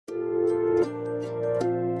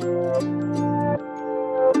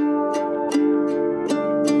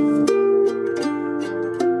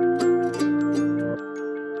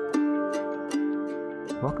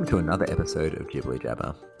to another episode of Ghibli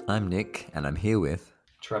Jabber. I'm Nick, and I'm here with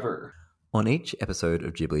Trevor. On each episode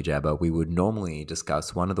of Ghibli Jabber, we would normally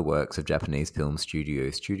discuss one of the works of Japanese film studio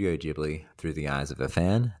Studio Ghibli through the eyes of a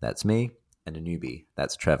fan, that's me, and a newbie,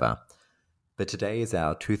 that's Trevor. But today is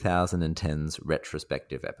our 2010s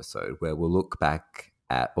retrospective episode, where we'll look back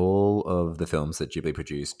at all of the films that Ghibli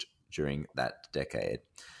produced during that decade.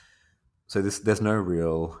 So there's no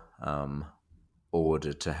real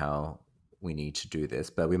order to how we need to do this,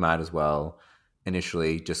 but we might as well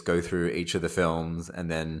initially just go through each of the films, and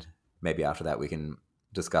then maybe after that we can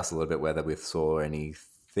discuss a little bit whether we saw any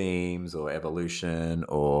themes or evolution,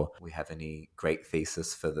 or we have any great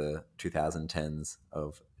thesis for the 2010s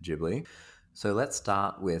of Ghibli. So let's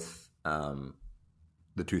start with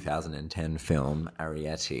the 2010 film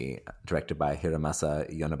Arrietty, directed by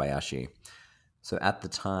Hiromasa Yonebayashi. So at the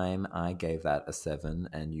time, I gave that a 7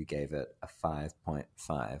 and you gave it a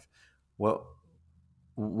 5.5.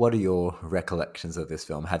 What are your recollections of this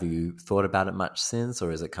film? Have you thought about it much since,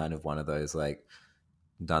 or is it kind of one of those like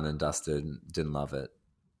done and dusted, didn't love it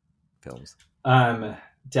films?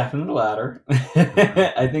 Definitely the latter.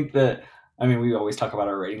 I think that, we always talk about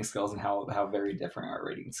our rating scales and how very different our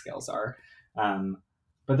rating scales are.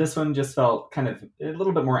 But this one just felt kind of a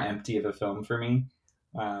little bit more empty of a film for me.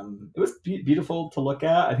 It was beautiful to look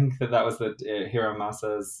at. I think that was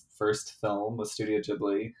Hiromasa's first film with Studio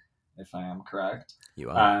Ghibli, if I am correct. You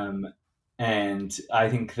are. And I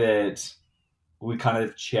think that we kind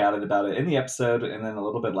of chatted about it in the episode, and then a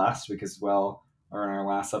little bit last week as well, or in our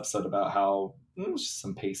last episode, about how there's just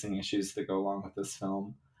some pacing issues that go along with this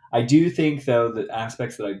film. I do think, though, the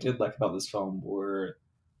aspects that I did like about this film were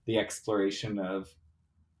the exploration of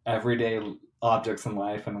everyday objects in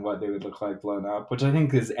life and what they would look like blown up, which I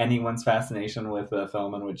think is anyone's fascination with a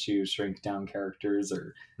film in which you shrink down characters,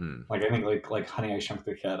 or like I think like Honey, I Shrunk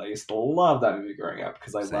the Kid. I used to love that movie growing up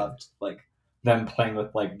because I loved like them playing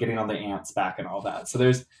with like getting on the ants back and all that. So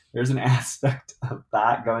there's an aspect of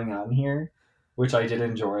that going on here, which I did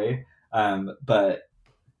enjoy. But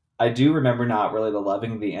I do remember not really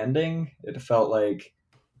loving the ending. It felt like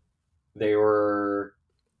they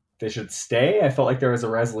should stay. I felt like there was a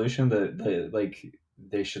resolution that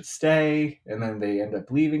they should stay, and then they end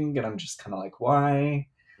up leaving, and I'm just kind of like, why?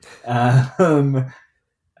 Yeah.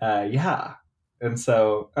 And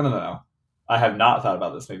so I don't know. I have not thought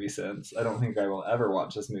about this movie since. I don't think I will ever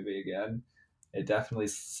watch this movie again. It definitely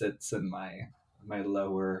sits in my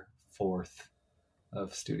lower fourth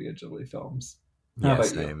of Studio Ghibli films. How about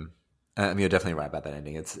same. You're definitely right about that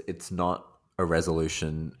ending. It's not a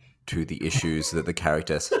resolution to the issues that the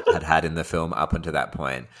characters had in the film up until that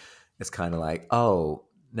point. It's kind of like, oh,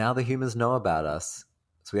 now the humans know about us,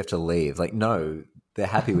 so we have to leave. Like, no, they're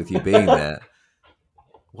happy with you being there.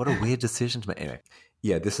 What a weird decision to make. Anyway,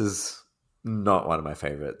 yeah, this is not one of my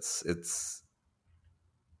favorites.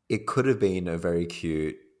 It could have been a very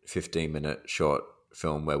cute 15-minute short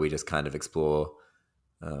film where we just kind of explore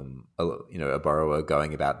a borrower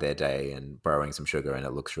going about their day and borrowing some sugar, and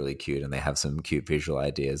it looks really cute, and they have some cute visual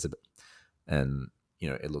ideas, and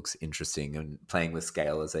it looks interesting, and playing with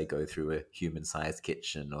scale as they go through a human-sized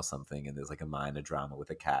kitchen or something, and there's like a minor drama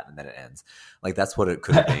with a cat, and then it ends. Like, that's what it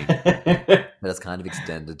could have been. But it's kind of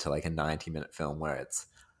extended to like a 90-minute film where it's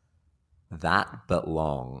that but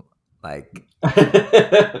long. Like,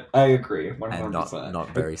 I agree 100%. And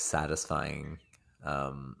not very satisfying.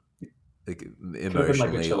 Like,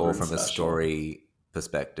 emotionally, or from a story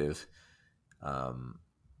perspective. And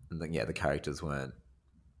the characters weren't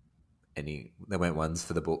they weren't ones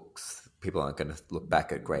for the books. People aren't going to look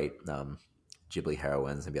back at great Ghibli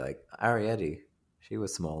heroines and be like, Arrietty, she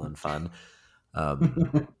was small and fun.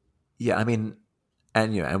 Yeah, and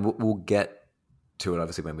we'll get to it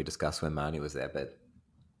obviously when we discuss when Marnie was there, but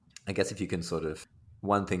I guess if you can sort of,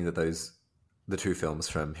 one thing that the two films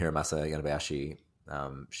from Hiromasa Yonebayashi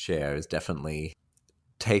share is definitely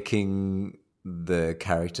taking the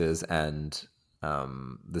characters and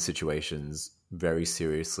the situations very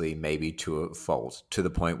seriously, maybe to a fault, to the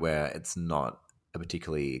point where it's not a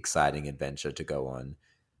particularly exciting adventure to go on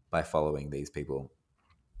by following these people.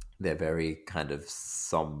 They're very kind of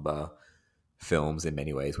somber films in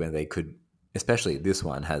many ways, where they could, especially this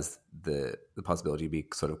one has the possibility to be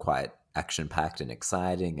sort of quite action-packed and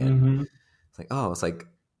exciting, and it's like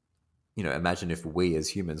imagine if we as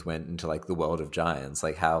humans went into like the world of giants,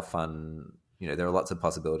 like how fun, there are lots of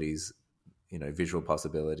possibilities, visual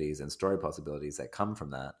possibilities and story possibilities that come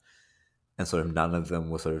from that. And sort of none of them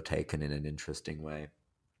were sort of taken in an interesting way.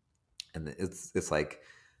 And it's like,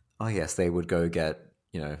 oh yes, they would go get,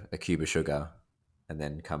 a cube of sugar and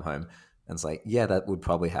then come home. And it's like, yeah, that would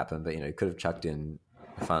probably happen, but could have chucked in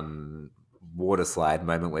a fun water slide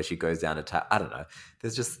moment where she goes down a tap. I don't know.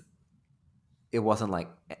 There's just, it wasn't like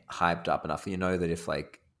hyped up enough. You know that if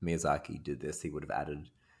like Miyazaki did this, he would have added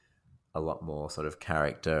a lot more sort of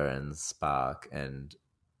character and spark and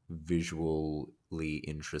visually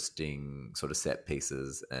interesting sort of set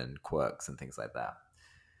pieces and quirks and things like that.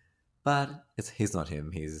 But he's not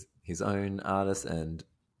him. He's his own artist, and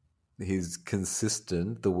he's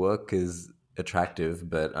consistent. The work is attractive,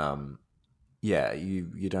 but yeah,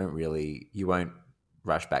 you don't really, you won't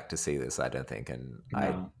rush back to see this, I don't think, and No.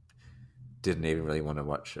 I didn't even really want to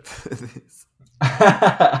watch it for this.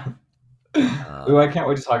 Ooh, I can't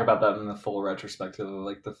wait to talk about that in the full retrospective of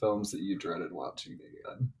like the films that you dreaded watching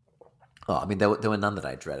again. Oh, I mean, there were none that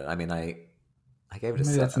I dreaded. I mean, I gave it a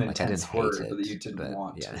Maybe that's an 7. Like, I didn't intense hate word, it, but that you didn't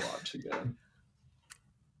want yeah. to watch again.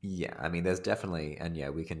 Yeah, I mean, there's definitely, and yeah,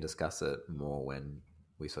 we can discuss it more when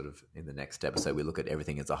we sort of, in the next episode, we look at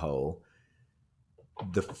everything as a whole.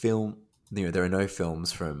 The film, you know, there are no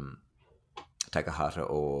films from Takahata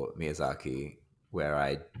or Miyazaki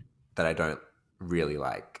that I don't really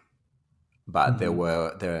like, but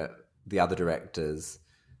the other directors,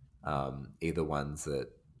 either ones that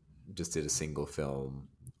just did a single film,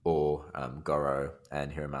 or Goro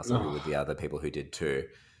and Hiromasa, who were the other people who did 2.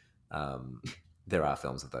 There are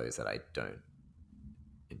films of those that I don't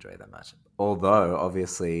enjoy that much. Although,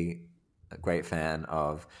 obviously, a great fan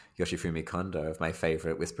of Yoshifumi Kondo, of my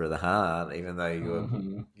favorite Whisper of the Heart, even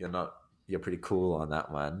though you're pretty cool on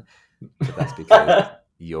that one. But that's because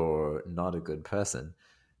you're not a good person.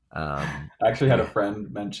 I actually had a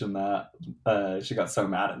friend mention that. She got so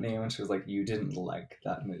mad at me when she was like, "You didn't like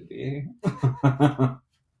that movie."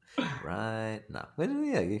 Right? No. Well,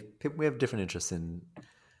 yeah, we have different interests in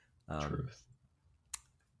Truth.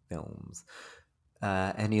 films.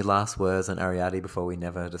 Any last words on Arrietty before we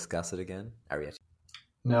never discuss it again? Arrietty.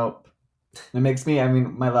 Nope. It makes me. I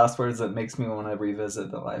mean, my last word is it makes me want to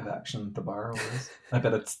revisit the live action The Borrowers. I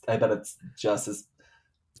bet it's just as.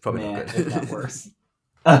 It's probably not good, if not worse.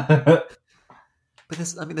 But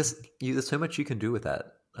there's so much you can do with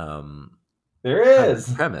that. There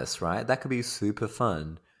is premise, right? That could be super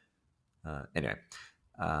fun. Anyway,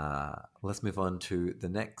 let's move on to the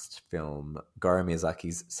next film, Goro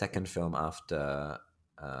Miyazaki's second film after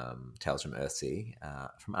Tales from Earthsea,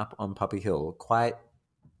 from Up on Poppy Hill. Quite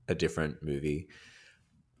a different movie,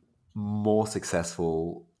 more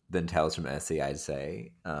successful than Tales from Earthsea, I'd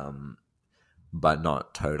say, but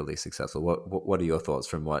not totally successful. What are your thoughts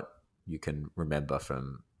from what you can remember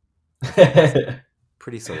from?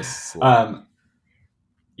 Pretty sort of slow.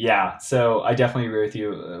 Yeah, so I definitely agree with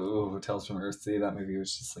you. Tales from Earthsea, that movie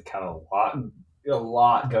was just like had a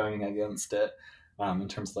lot going against it, in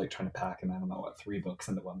terms of like trying to pack in, I don't know what, 3 books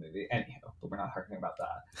into one movie. Anyhow, but we're not talking about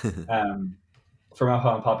that. From Up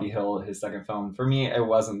on Poppy Hill, his second film, for me, it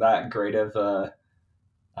wasn't that great of a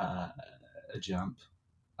jump.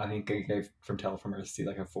 I think I gave from Tales from Earthsea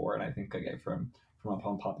like a 4, and I think I gave from Up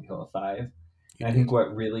on Poppy Hill a 5. And I think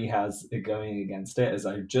what really has it going against it is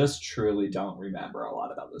I just truly don't remember a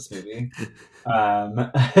lot about this movie. I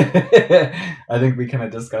think we kind of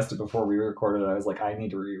discussed it before we recorded. I was like, I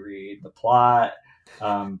need to reread the plot,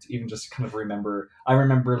 to even just kind of remember. I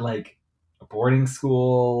remember like a boarding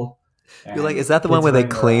school. You're like, is that the one where they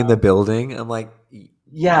clean the building? I'm like,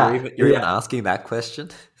 yeah, you're even asking that question?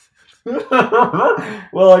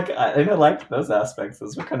 Well, like I liked those aspects.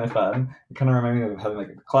 Those were kind of fun. It kind of reminded me of having like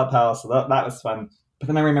a clubhouse, so that was fun. But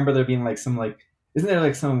then I remember there being like some like, isn't there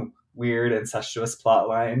like some weird incestuous plot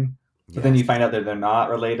line? But then you find out that they're not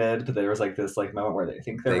related. But there was like this like moment where they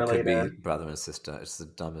think they're related. They could be brother and sister. It's the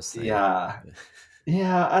dumbest thing. Yeah.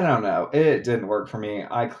 I don't know. It didn't work for me.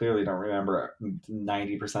 I clearly don't remember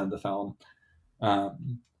 90% of the film.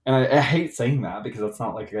 And I hate saying that because it's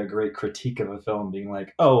not like a great critique of a film being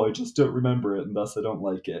like, oh, I just don't remember it and thus I don't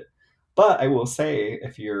like it. But I will say,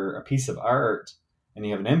 if you're a piece of art and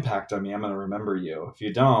you have an impact on me, I'm going to remember you. If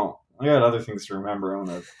you don't, I got other things to remember. I'm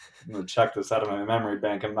going to check this out of my memory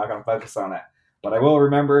bank. I'm not going to focus on it. But I will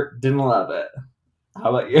remember, didn't love it. How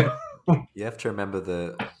about you? You have to remember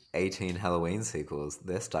the 18 Halloween sequels.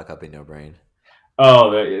 They're stuck up in your brain.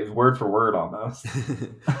 Oh, word for word almost.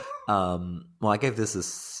 Well, I gave this a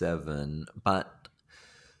 7, but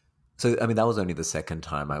so I mean that was only the second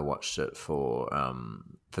time I watched it for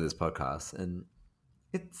this podcast, and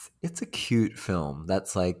it's a cute film.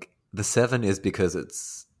 That's like the 7 is because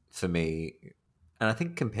it's, for me, and I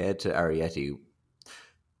think compared to Arrietty,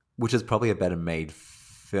 which is probably a better made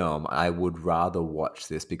film, I would rather watch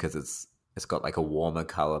this because it's got like a warmer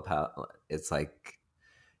color palette. It's like,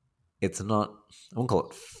 it's not, I won't call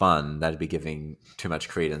it fun. That'd be giving too much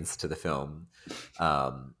credence to the film.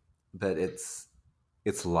 But it's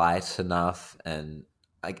it's light enough, and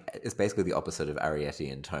like it's basically the opposite of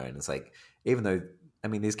Arrietty in tone. It's like, even though, I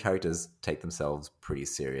mean, these characters take themselves pretty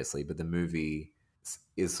seriously, but the movie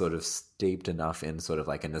is sort of steeped enough in sort of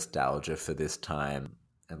like a nostalgia for this time.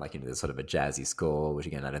 And like, there's sort of a jazzy score, which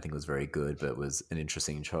again, I don't think was very good, but was an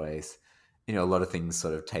interesting choice. A lot of things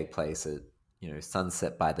sort of take place at,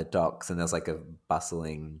 sunset by the docks, and there's like a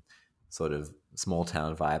bustling sort of small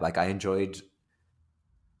town vibe. Like, I enjoyed, it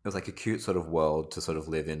was like a cute sort of world to sort of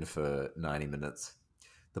live in for 90 minutes.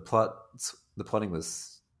 The plotting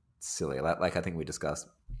was silly. Like I think we discussed,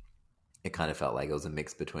 it kind of felt like it was a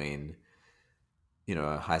mix between,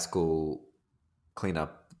 a high school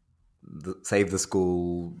cleanup, save the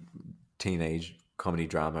school teenage comedy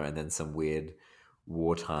drama, and then some weird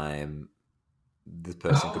wartime. This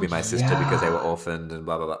person could be my sister because they were orphaned and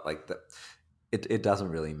blah blah blah. Like it doesn't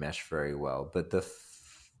really mesh very well. But the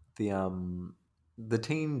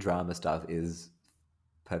teen drama stuff is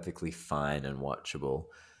perfectly fine and watchable.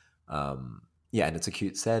 Yeah, and it's a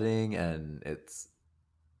cute setting, and it's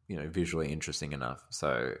visually interesting enough.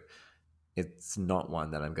 So it's not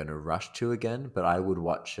one that I'm going to rush to again, but I would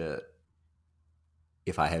watch it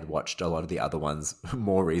if I had watched a lot of the other ones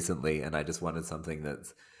more recently, and I just wanted something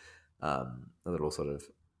that's a little sort of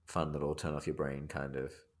fun, little turn off your brain kind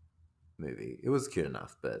of movie. It was cute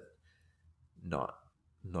enough, but not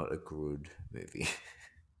a good movie.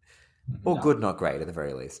 Or good, not great at the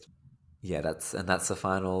very least. Yeah, that's the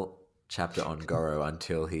final chapter on Goro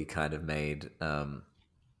until he kind of made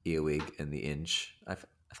Earwig and the Inch. I feel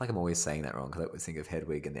like I'm always saying that wrong because I always think of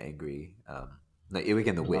Hedwig and the Angry. No, Earwig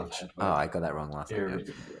and the Witch. Oh, I got that wrong last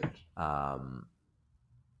time.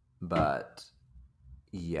 But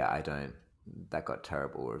yeah, I don't. That got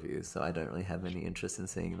terrible reviews, so I don't really have any interest in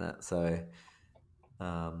seeing that. So,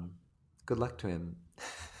 good luck to him.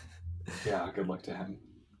 Yeah, good luck to him.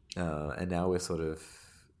 And now we're sort of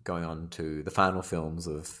going on to the final films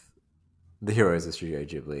of the heroes of Studio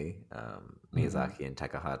Ghibli, Miyazaki and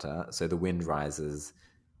Takahata. So The Wind Rises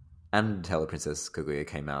and Tale of Princess Kaguya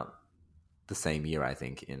came out the same year, I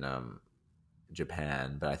think, in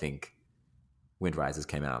Japan, but I think Wind Rises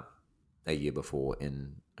came out a year before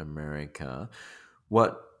in America.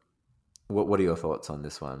 What are your thoughts on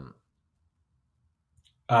this one?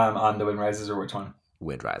 On The Wind Rises, or which one?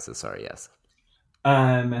 Wind Rises, sorry, yes.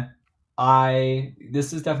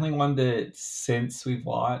 This is definitely one that since we've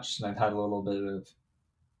watched and I've had a little bit of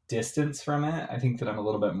distance from it, I think that I'm a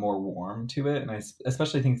little bit more warm to it, and I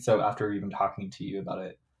especially think so after even talking to you about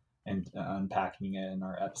it and unpacking it in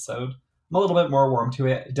our episode. I'm a little bit more warm to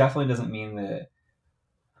it. It definitely doesn't mean that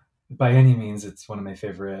by any means it's one of my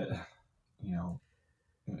favorite,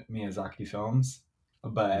 Miyazaki films.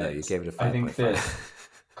 But no, you gave it a 5. I think that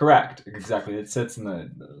correct, exactly. It sits in the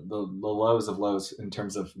lows of lows in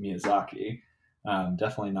terms of Miyazaki.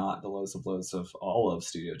 Definitely not the lows of lows of all of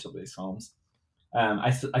Studio Ghibli's films.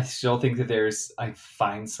 I still think that I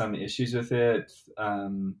find some issues with it.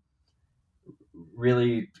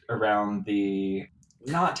 Really around the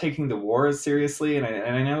not taking the war as seriously, and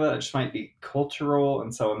I know that just might be cultural,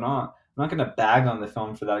 and so I'm not going to bag on the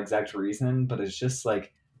film for that exact reason. But it's just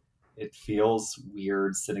like it feels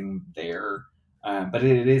weird sitting there. But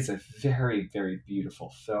it is a very, very beautiful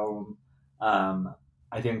film.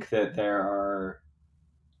 I think that there are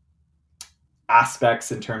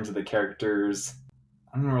aspects in terms of the characters.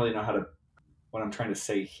 I don't really know what I'm trying to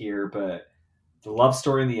say here, but the love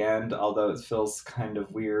story in the end, although it feels kind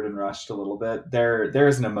of weird and rushed a little bit, there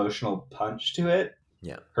is an emotional punch to it.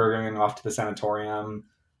 Yeah. Her going off to the sanatorium.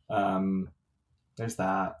 There's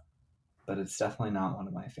that. But it's definitely not one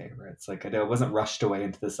of my favorites. Like, I wasn't rushed away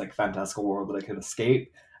into this like fantastical world that I could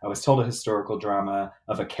escape. I was told a historical drama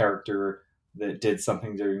of a character that did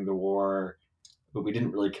something during the war, but we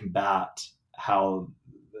didn't really combat how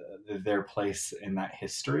their place in that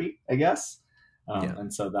history, I guess.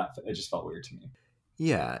 And so that it just felt weird to me.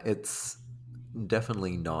 Yeah, it's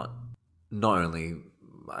definitely not only,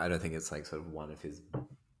 I don't think it's like sort of one of his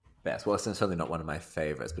best. Well, it's certainly not one of my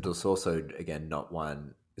favorites, but it's also, again, not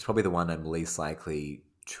one. It's probably the one I'm least likely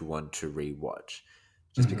to want to rewatch,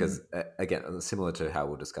 just because, again, similar to how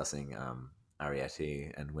we're discussing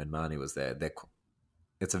Arrietty and when Marnie was there,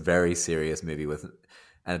 it's a very serious movie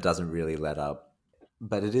and it doesn't really let up.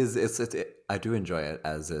 But I do enjoy it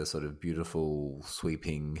as a sort of beautiful,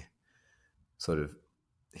 sweeping, sort of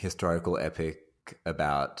historical epic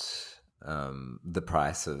about the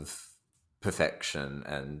price of perfection,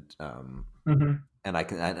 and and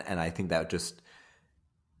I think that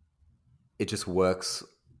it just works,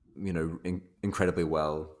 incredibly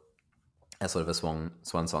well as sort of a swan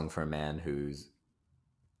song for a man who's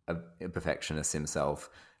a perfectionist himself,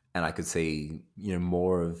 and I could see,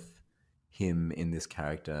 more of him in this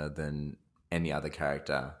character than any other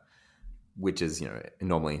character, which is,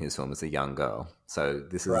 normally in his film is a young girl. So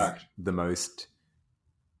this is Correct. the most,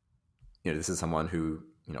 this is someone who,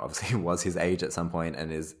 obviously was his age at some point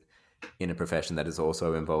and is in a profession that is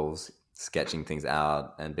also involves sketching things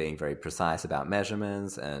out and being very precise about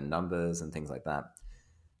measurements and numbers and things like that.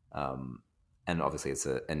 And obviously, it's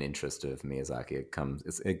an interest of Miyazaki.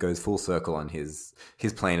 It goes full circle on his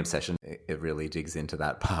plane obsession. It really digs into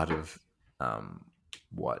that part of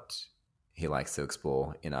what he likes to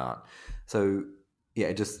explore in art. So yeah,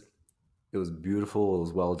 it was beautiful. It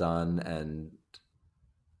was well done, and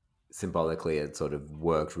symbolically, it sort of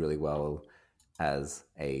worked really well as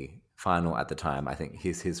a final at the time. I think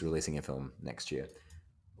he's releasing a film next year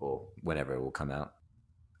or whenever it will come out.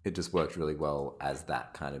 It just worked really well as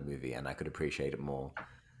that kind of movie, and I could appreciate it more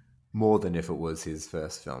than if it was his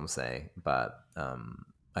first film, say. But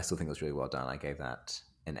I still think it was really well done. I gave that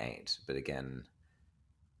an 8, but again,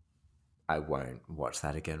 I won't watch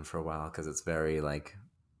that again for a while because it's very like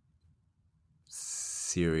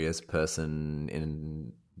serious person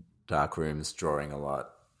in dark rooms drawing a lot.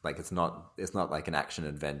 Like it's not like an action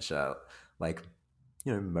adventure like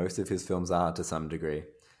most of his films are to some degree.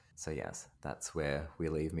 So yes, that's where we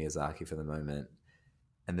leave Miyazaki for the moment,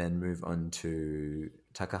 and then move on to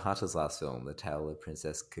Takahata's last film, The Tale of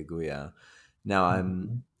Princess Kaguya. Now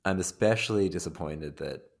I'm especially disappointed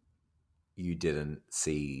that you didn't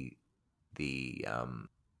see the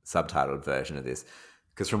subtitled version of this,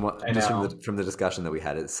 because from the discussion that we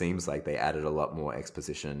had, it seems like they added a lot more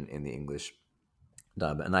exposition in the English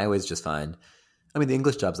dub, and I always just find, I mean, the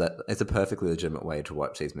English dubs, that it's a perfectly legitimate way to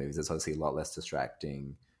watch these movies. It's obviously a lot less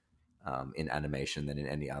distracting in animation than in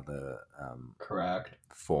any other correct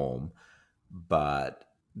form, but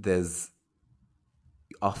there's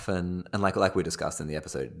often, and like we discussed in the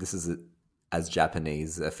episode, this is as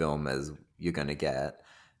Japanese a film as you're going to get,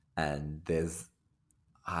 and there's,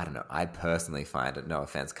 I don't know, I personally find it, no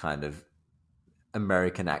offense, kind of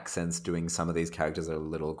American accents doing some of these characters are a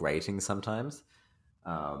little grating sometimes,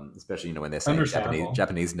 especially when they're saying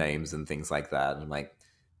Japanese names and things like that, and like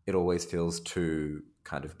it always feels too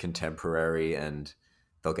kind of contemporary, and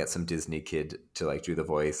they'll get some Disney kid to like do the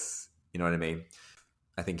voice, you know what I mean?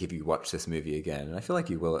 I think if you watch this movie again, and I feel like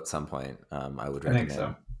you will at some point, I would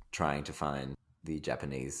recommend trying to find the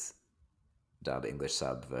Japanese dub English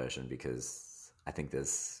sub version, because I think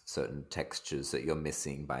there's certain textures that you're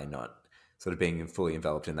missing by not sort of being fully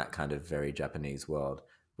enveloped in that kind of very Japanese world.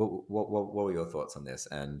 What were your thoughts on this?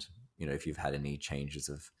 And, if you've had any changes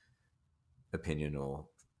of opinion or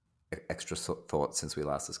extra thoughts since we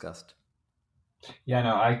last discussed? Yeah,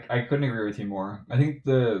 no, I couldn't agree with you more. I think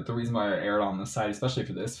the reason why I erred on the side, especially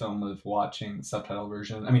for this film, of watching the subtitle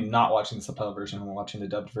version, I mean, not watching the subtitle version and watching the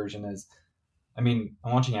dubbed version, is, I mean,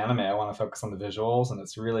 I'm watching anime, I want to focus on the visuals, and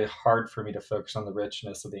it's really hard for me to focus on the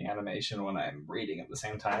richness of the animation when I'm reading at the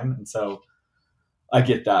same time. And so I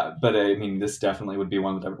get that, but I mean, this definitely would be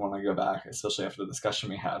one that I would want to go back, especially after the discussion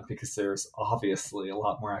we had, because there's obviously a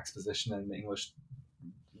lot more exposition in the English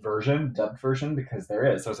dubbed version, because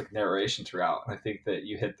there's like narration throughout. And I think that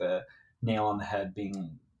you hit the nail on the head,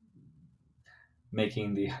 being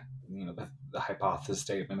making the hypothesis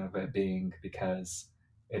statement of it being, because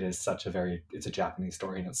it is it's a Japanese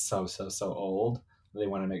story, and it's so old. They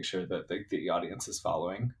want to make sure that the audience is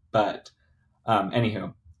following. But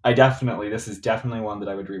anywho, this is definitely one that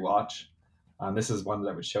I would rewatch. This is one that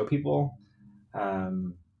I would show people.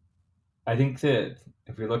 I think that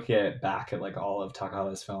if we look back at like all of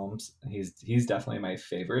Takahata's films, he's definitely my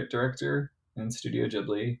favorite director in Studio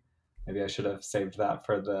Ghibli. Maybe I should have saved that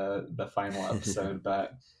for the final episode,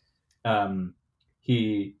 but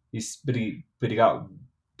he got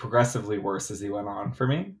progressively worse as he went on for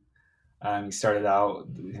me. He started out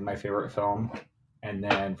in my favorite film, and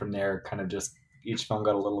then from there, kind of just each film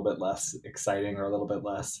got a little bit less exciting or a little bit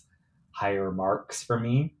less higher marks for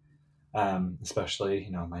me. Especially,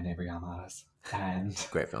 My Neighbor Yama's, and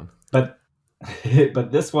great film. But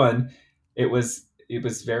this one, it was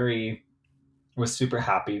super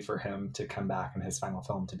happy for him to come back in his final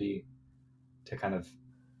film to kind of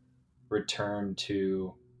return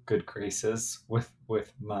to good graces with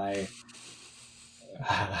my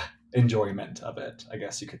enjoyment of it, I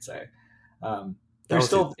guess you could say. There's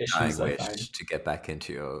still issues I find to get back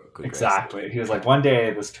into your good exactly graces. He was like, one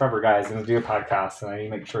day this Trevor guy is going to do a podcast, and I need to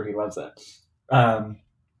make sure he loves it.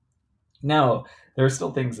 Now there are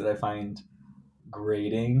still things that I find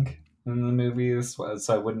grating in the movies,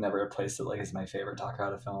 so I would never place it like as my favorite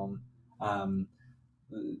Takahata film.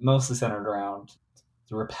 Mostly centered around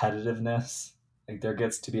the repetitiveness Like there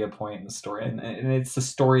gets to be a point in the story, and it's the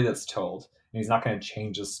story that's told. And he's not going to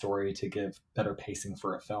change the story to give better pacing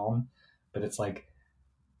for a film, but it's like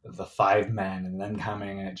the five men and then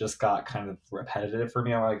coming, and it just got kind of repetitive for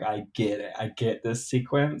me. I'm like, I get it. I get this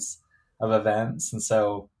sequence of events, and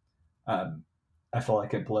so um, I feel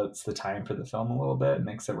like it bloats the time for the film a little bit,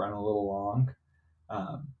 makes it run a little long.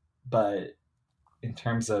 Um, but in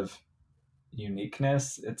terms of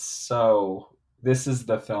uniqueness, it's so. This is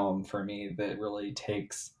the film for me that really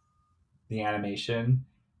takes the animation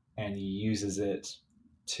and uses it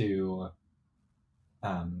to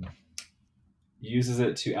um,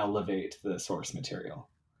 elevate the source material.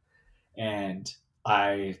 And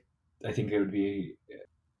I I think it would be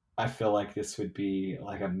I feel like this would be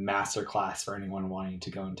like a master class for anyone wanting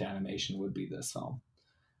to go into animation would be this film.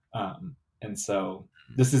 And so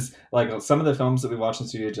this is like some of the films that we watch in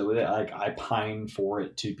Studio Ghibli. Like I pine for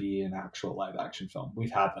it to be an actual live action film.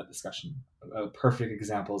 We've had that discussion. A perfect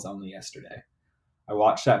example is Only Yesterday. I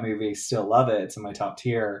watched that movie, still love it. It's in my top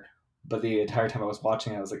tier. But the entire time I was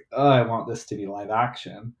watching it, I was like, oh, I want this to be live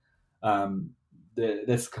action.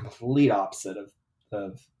 This complete opposite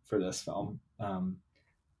of for this film.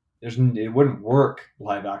 It wouldn't work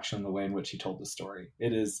live action the way in which he told the story.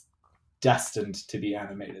 It is destined to be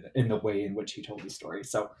animated in the way in which he told the story.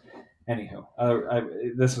 So, anywho,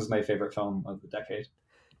 this was my favorite film of the decade.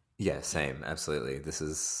 Yeah, same. Absolutely. This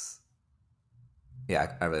is,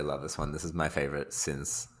 yeah, I really love this one. This is my favorite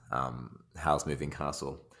since Howl's Moving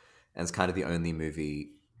Castle. And it's kind of the only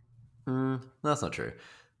movie. No, that's not true.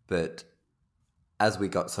 But as we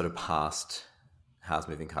got sort of past Howl's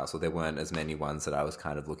Moving Castle, there weren't as many ones that I was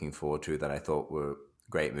kind of looking forward to that I thought were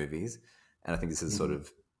great movies. And I think this is sort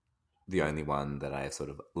of the only one that I sort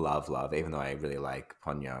of love, even though I really like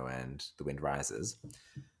Ponyo and The Wind Rises.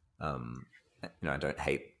 I don't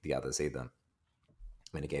hate the others either. I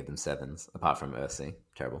mean, I gave them 7s, apart from Earthsea.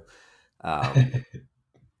 Terrible. But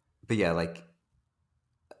yeah, like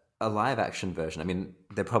a live action version. I mean,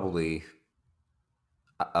 there probably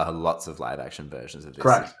are lots of live action versions of this.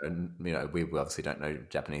 Correct. And, we obviously don't know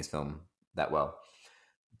Japanese film that well.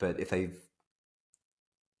 But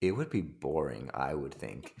it would be boring, I would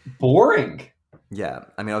think. Boring? Yeah,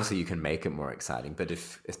 I mean, obviously you can make it more exciting, but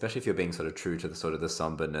especially if you're being sort of true to the sort of the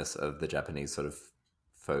somberness of the Japanese sort of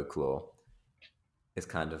folklore, it's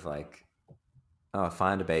kind of like, oh,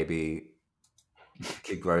 find a baby,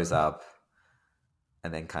 kid grows up,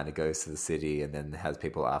 and then kind of goes to the city, and then has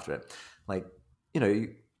people after it. Like,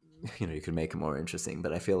 you could make it more interesting,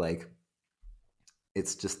 but I feel like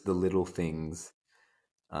it's just the little things,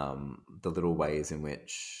 the little ways in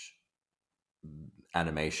which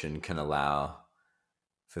animation can allow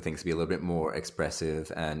for things to be a little bit more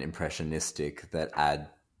expressive and impressionistic that add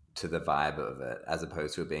to the vibe of it, as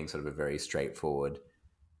opposed to it being sort of a very straightforward,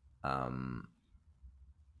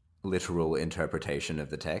 literal interpretation of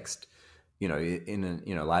the text.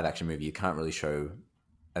 In a live action movie, you can't really show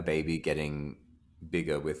a baby getting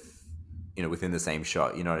bigger within the same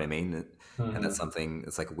shot. You know what I mean? Mm-hmm. And that's something.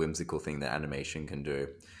 It's like a whimsical thing that animation can do.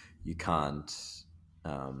 You can't.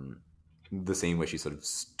 The scene where she sort of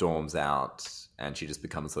storms out and she just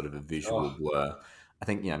becomes sort of a visual blur. I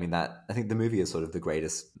think, I think the movie is sort of the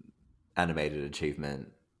greatest animated achievement,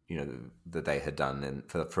 that they had done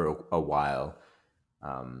for a while.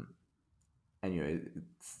 And,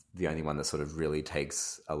 it's the only one that sort of really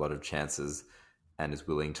takes a lot of chances and is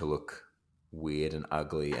willing to look weird and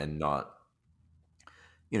ugly and not,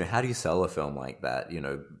 how do you sell a film like that?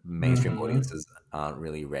 Mainstream audiences aren't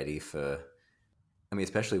really ready for,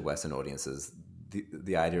 especially Western audiences,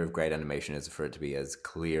 the idea of great animation is for it to be as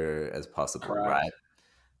clear as possible, correct, right?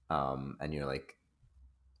 And like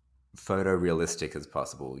photorealistic as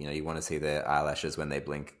possible. You want to see their eyelashes when they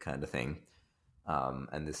blink, kind of thing.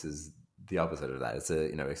 And this is the opposite of that. It's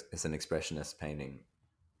it's an expressionist painting,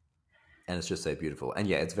 and it's just so beautiful. And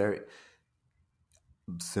yeah, it's very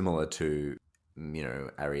similar to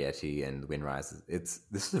Arrietty and Wind Rises.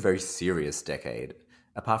 This is a very serious decade.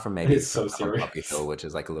 Apart from maybe it's so serious, Poppy Hill, which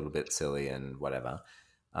is like a little bit silly and whatever.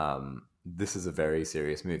 This is a very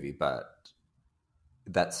serious movie, but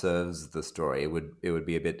that serves the story. It would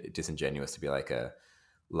be a bit disingenuous to be like a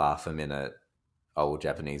laugh-a-minute old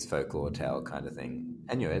Japanese folklore tale kind of thing.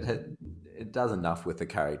 And it does enough with the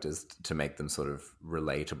characters to make them sort of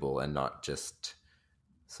relatable and not just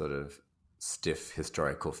sort of stiff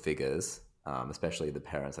historical figures. Especially the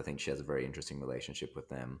parents. I think she has a very interesting relationship with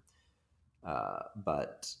them.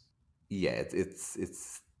 But yeah,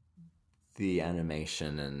 it's the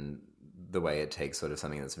animation and the way it takes sort of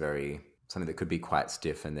something that could be quite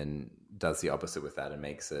stiff and then does the opposite with that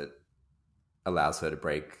and allows her to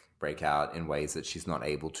break out in ways that she's not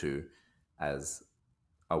able to as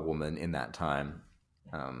a woman in that time.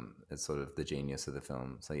 It's sort of the genius of the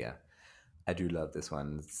film. So yeah, I do love this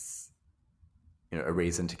one. It's, you know, a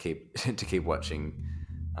reason to keep to keep watching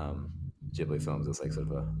Ghibli films. It's like sort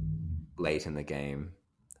of a late in the game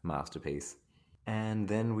masterpiece. And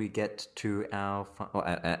then we get to our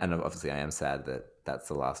and obviously I am sad that that's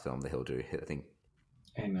the last film that he'll do. I think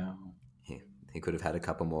I know. he could have had a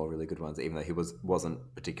couple more really good ones, even though he wasn't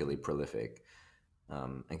particularly prolific.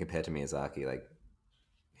 And compared to Miyazaki, like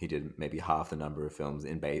he did maybe half the number of films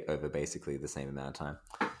in over basically the same amount of time.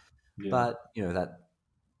 Yeah. But you know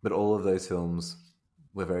but all of those films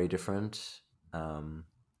were very different,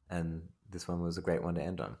 and this one was a great one to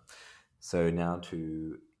end on. So now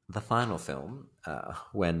to the final film.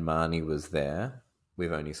 When Marnie Was There.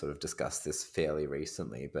 We've only sort of discussed this fairly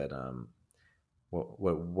recently, but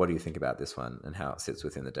what do you think about this one and how it sits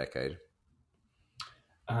within the decade?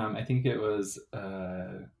 I think it was,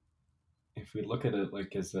 if we look at it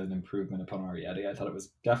like as an improvement upon Arrietty, I thought it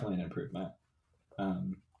was definitely an improvement.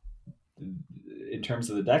 In terms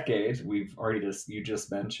of the decade, we've already you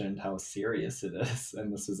just mentioned how serious it is,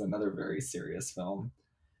 and this is another very serious film.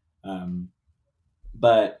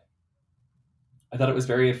 But I thought it was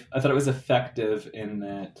effective in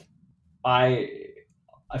that I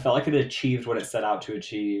felt like it achieved what it set out to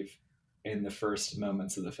achieve in the first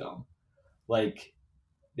moments of the film. Like,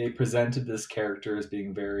 they presented this character as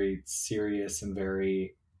being very serious and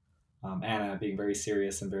very Anna being very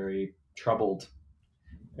serious and very troubled,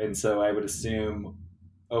 and so I would assume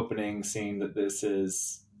opening scene that this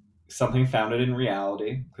is something founded in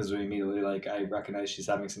reality, because we immediately, like, I recognize she's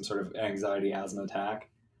having some sort of anxiety asthma attack.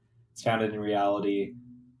 It's founded in reality,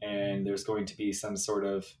 and there's going to be some sort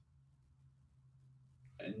of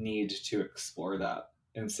need to explore that.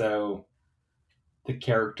 And so the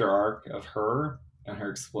character arc of her and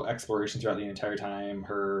her exploration throughout the entire time,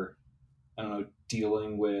 her, I don't know,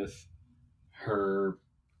 dealing with her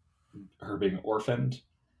being orphaned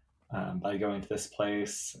by going to this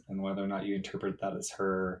place, and whether or not you interpret that as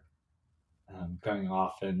her going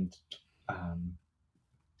off and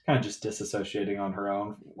kind of just disassociating on her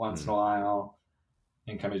own once in a while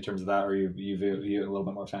and coming to terms with that, or you view it a little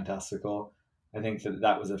bit more fantastical. I think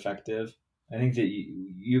that was effective. I think that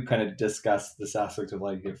you kind of discussed this aspect of,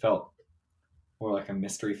 like, it felt more like a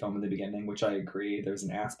mystery film in the beginning, which I agree. There's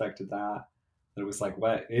an aspect of that it was like,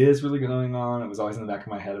 what is really going on? It was always in the back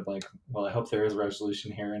of my head of like, well, I hope there is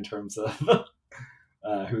resolution here in terms of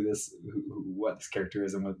what this character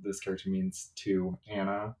is and what this character means to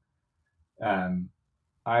Anna.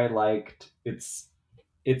 I liked its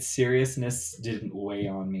seriousness didn't weigh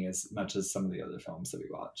on me as much as some of the other films that we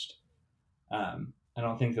watched. I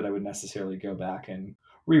don't think that I would necessarily go back and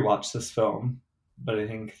rewatch this film, but I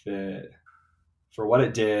think that for what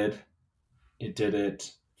it did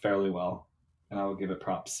it fairly well, and I will give it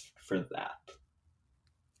props for that.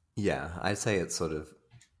 Yeah, I'd say it's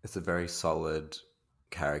a very solid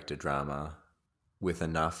character drama with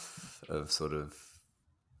enough of sort of,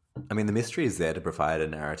 I mean, the mystery is there to provide a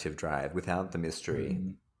narrative drive. Without the mystery,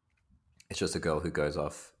 it's just a girl who goes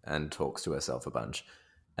off and talks to herself a bunch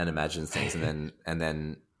and imagines things, and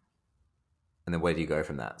then where do you go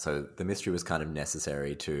from that? So the mystery was kind of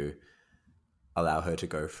necessary to allow her to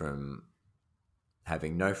go from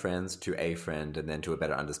having no friends to a friend, and then to a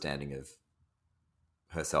better understanding of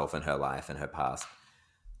herself and her life and her past.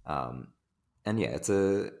 And yeah, it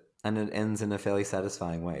ends in a fairly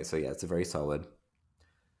satisfying way. So yeah, it's a very solid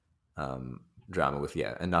drama with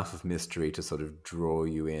enough of mystery to sort of draw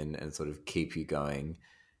you in and sort of keep you going,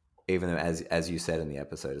 even though, as you said in the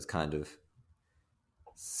episode, it's kind of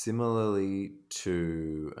similarly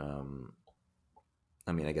to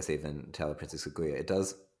I guess even Tale of Princess Kaguya, it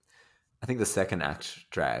does. I think the second act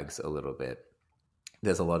drags a little bit.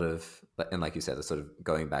 There's a lot of, and like you said, it's sort of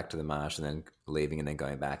going back to the marsh and then leaving and then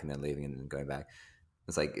going back and then leaving and then going back.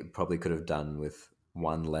 It's like it probably could have done with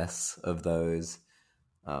one less of those.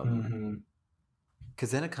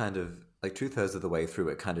 Because then it kind of, like 2/3 of the way through,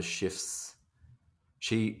 it kind of shifts.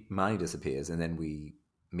 Marnie disappears, and then we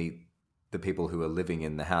meet the people who are living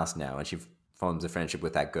in the house now, and she forms a friendship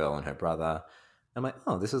with that girl and her brother. I'm like,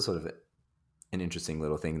 oh, this is sort of an interesting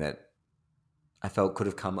little thing that I felt could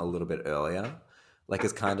have come a little bit earlier. Like,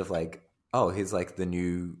 it's kind of like, oh, here's like the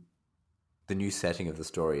new setting of the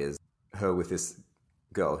story is her with this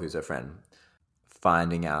girl who's her friend,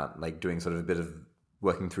 finding out, like doing sort of a bit of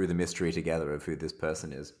working through the mystery together of who this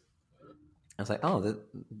person is. I was like, oh,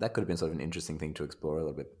 that could have been sort of an interesting thing to explore a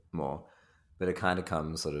little bit more. But it kind of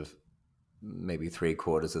comes sort of maybe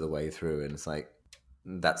 3/4 of the way through, and it's like,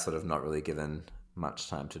 that's sort of not really given much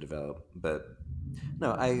time to develop. But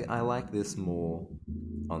no, I like this more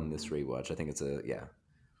on this rewatch. I think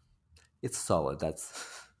it's solid. That's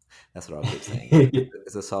what I'll keep saying.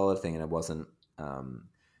 It's a solid thing, and it wasn't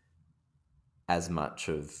as much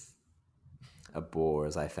of a bore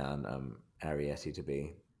as I found Arrietty to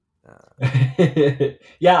be.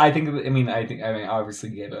 Yeah, I mean, I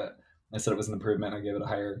obviously gave it. I said it was an improvement. I gave it a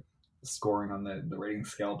higher scoring on the rating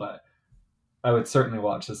scale, but I would certainly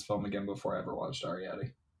watch this film again before I ever watched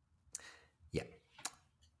Arrietty. Yeah,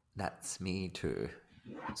 that's me too.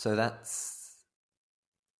 So that's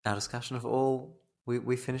our discussion of all.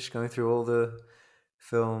 We finished going through all the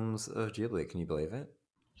films of Ghibli. Can you believe it?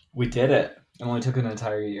 We did it. It only took an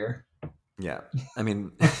entire year. Yeah, I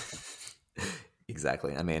mean,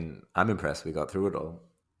 exactly. I mean, I'm impressed we got through it all.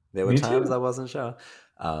 There were times I wasn't sure.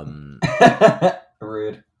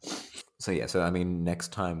 Rude. So yeah, so I mean,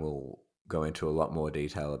 next time we'll go into a lot more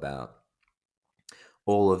detail about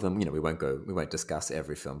all of them. We won't discuss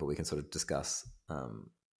every film, but we can sort of discuss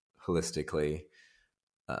holistically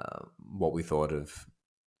what we thought of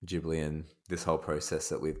Ghibli and this whole process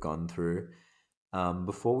that we've gone through.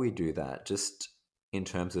 Before we do that, just in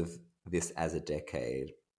terms of this as a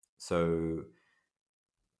decade, so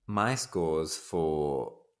my scores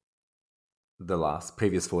for the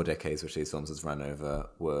previous 4 decades which these films has run over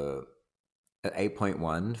were an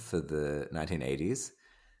 8.1 for the 1980s,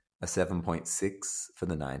 a 7.6 for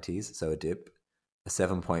the 90s, so a dip, a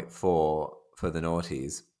 7.4 for the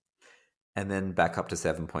noughties, and then back up to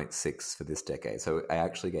 7.6 for this decade. So I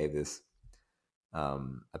actually gave this a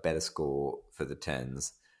better score for the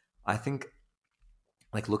 10s. I think,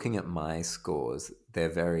 like, looking at my scores,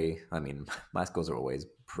 my scores are always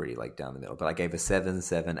pretty like down the middle, but I gave a 7,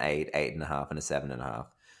 7, 8, 8.5, and a 7.5.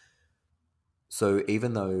 So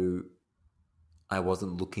even though I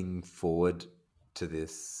wasn't looking forward to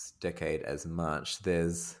this decade as much, they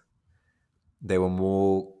were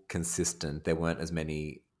more consistent. There weren't as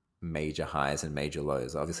many major highs and major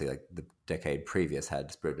lows. Obviously, like the decade previous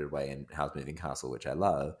had Spirited Away and Howl's Moving Castle, which I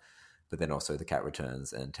love, but then also The Cat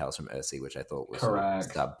Returns and Tales from Earthsea, which I thought was sort of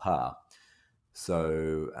subpar.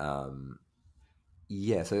 So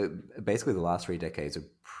so basically the last 3 decades are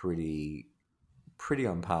pretty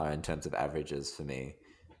on par in terms of averages for me,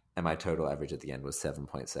 and my total average at the end was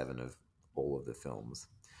 7.7 of all of the films.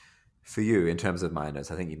 For you, in terms of my notes,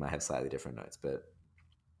 I think you might have slightly different notes, but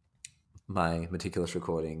my meticulous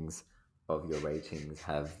recordings of your ratings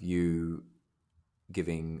have you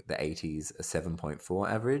giving the 80s a 7.4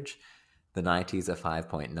 average, the 90s a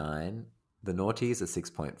 5.9, the noughties a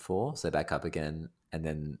 6.4, so back up again, and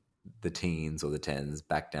then the teens or the 10s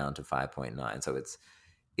back down to 5.9. So it's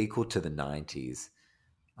equal to the 90s.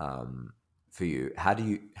 For you, how do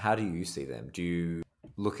you see them? Do you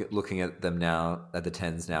looking at them now, at the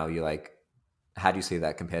 10s now, you're like, how do you see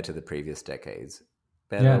that compared to the previous decades?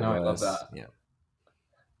 Better, yeah, no, worse? I love that. Yeah,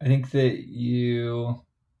 I think that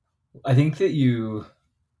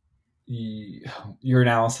your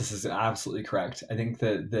analysis is absolutely correct. I think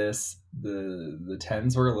that the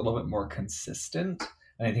 10s were a little bit more consistent,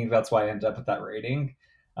 and I think that's why I ended up with that rating.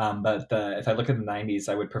 But if I look at the 90s,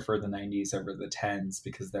 I would prefer the 90s over the 10s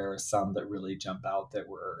because there are some that really jump out that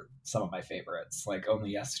were some of my favorites, like Only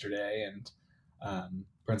Yesterday and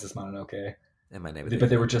Princess Mononoke. and My Neighbor. But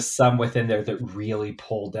there were just some within there that really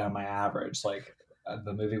pulled down my average, like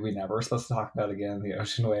the movie we never were supposed to talk about again, The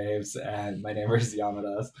Ocean Waves, and My Neighbors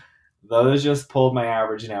Yamadas. Those just pulled my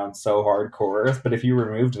average down so hardcore. But if you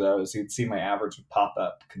removed those, you'd see my average would pop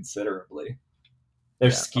up considerably. They're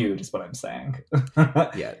skewed, is what I'm saying.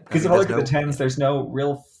 Yeah, because if I look at the 10s, there's no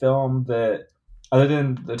real film that, other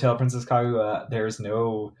than The Tale of Princess Kaguya, there's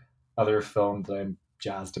no other film that I'm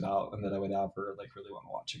jazzed about and that I would ever like really want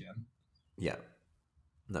to watch again. Yeah,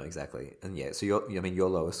 no, exactly, and yeah. So your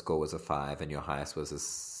lowest score was a 5, and your highest was a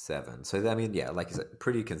 7. So I mean, yeah, like you said,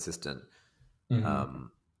 pretty consistent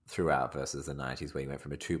throughout versus the 90s, where you went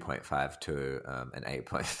from a 2.5 to an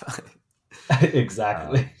 8.5.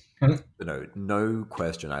 Exactly. But no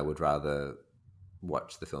question, I would rather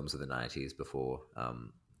watch the films of the 90s before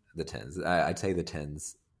the 10s. I'd say the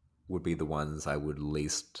 10s would be the ones I would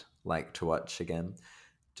least like to watch again,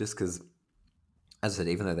 just because, as I said,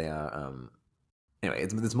 even though they are anyway,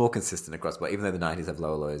 it's more consistent across, but even though the 90s have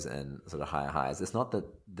lower lows and sort of higher highs, it's not that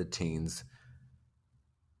the teens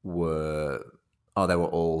were they were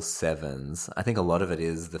all 7s. I think a lot of it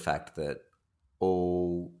is the fact that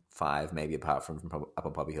all 5, maybe apart from Up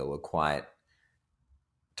on Poppy Hill, were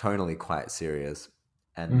tonally quite serious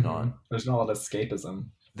and not. There's not a lot of escapism.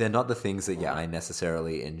 They're not the things that I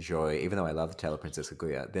necessarily enjoy, even though I love The Tale of Princess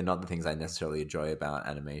Kaguya. They're not the things I necessarily enjoy about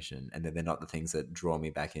animation, and they're not the things that draw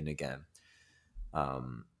me back in again.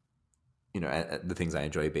 The things I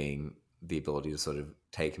enjoy being the ability to sort of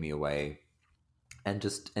take me away and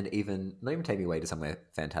even not even take me away to somewhere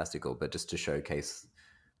fantastical, but just to showcase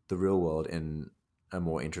the real world in a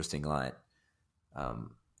more interesting light.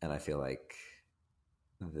 And I feel like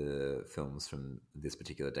the films from this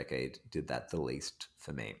particular decade did that the least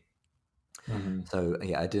for me. Mm-hmm. So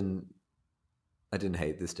yeah, I didn't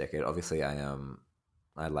hate this decade. Obviously, I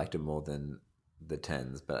liked it more than the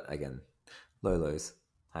tens, but again, low lows,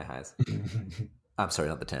 high highs. I'm sorry,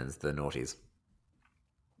 not the tens, the noughties.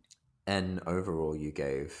 And overall, you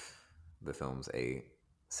gave the films a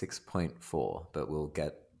 6.4, but we'll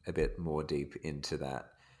get a bit more deep into that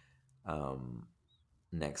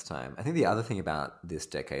next time. I think the other thing about this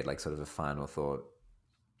decade, like sort of a final thought,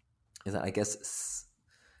 is that I guess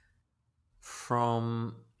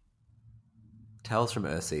from Tales from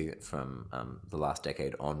Earthsea, from the last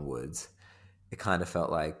decade onwards, it kind of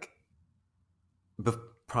felt like, but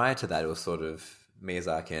prior to that, it was sort of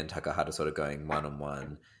Miyazaki and Takahata sort of going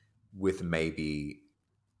one-on-one with maybe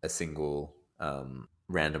a single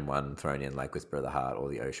random one thrown in, like Whisper of the Heart or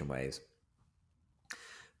The Ocean Waves.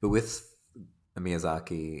 But with Goro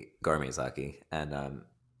Miyazaki, and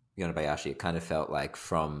Yonebayashi, it kind of felt like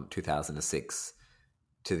from 2006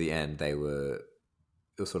 to the end, it was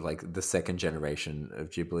sort of like the second generation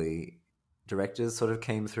of Ghibli directors sort of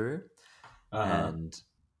came through, and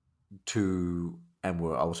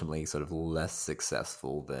were ultimately sort of less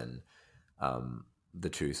successful than the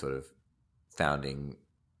two sort of founding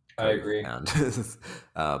co-founders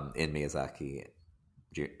in Miyazaki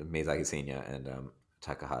Senior and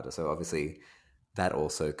Takahata. So obviously that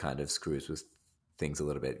also kind of screws with things a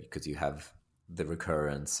little bit, because you have the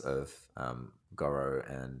recurrence of Goro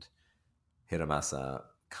and Hiromasa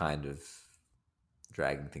kind of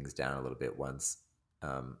dragging things down a little bit once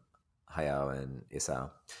Hayao and Isao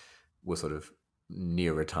were sort of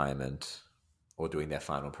near retirement or doing their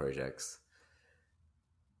final projects.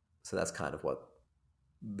 So that's kind of what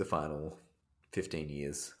the final 15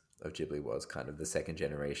 years of Ghibli was, kind of the second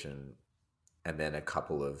generation, and then a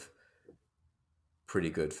couple of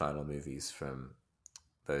pretty good final movies from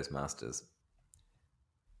those masters.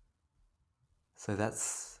 So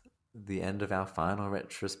that's the end of our final decade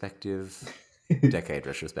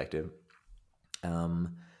retrospective.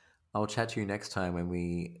 I'll chat to you next time when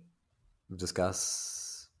we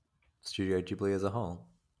discuss Studio Ghibli as a whole.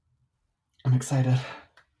 I'm excited.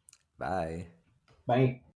 Bye.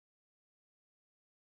 Bye.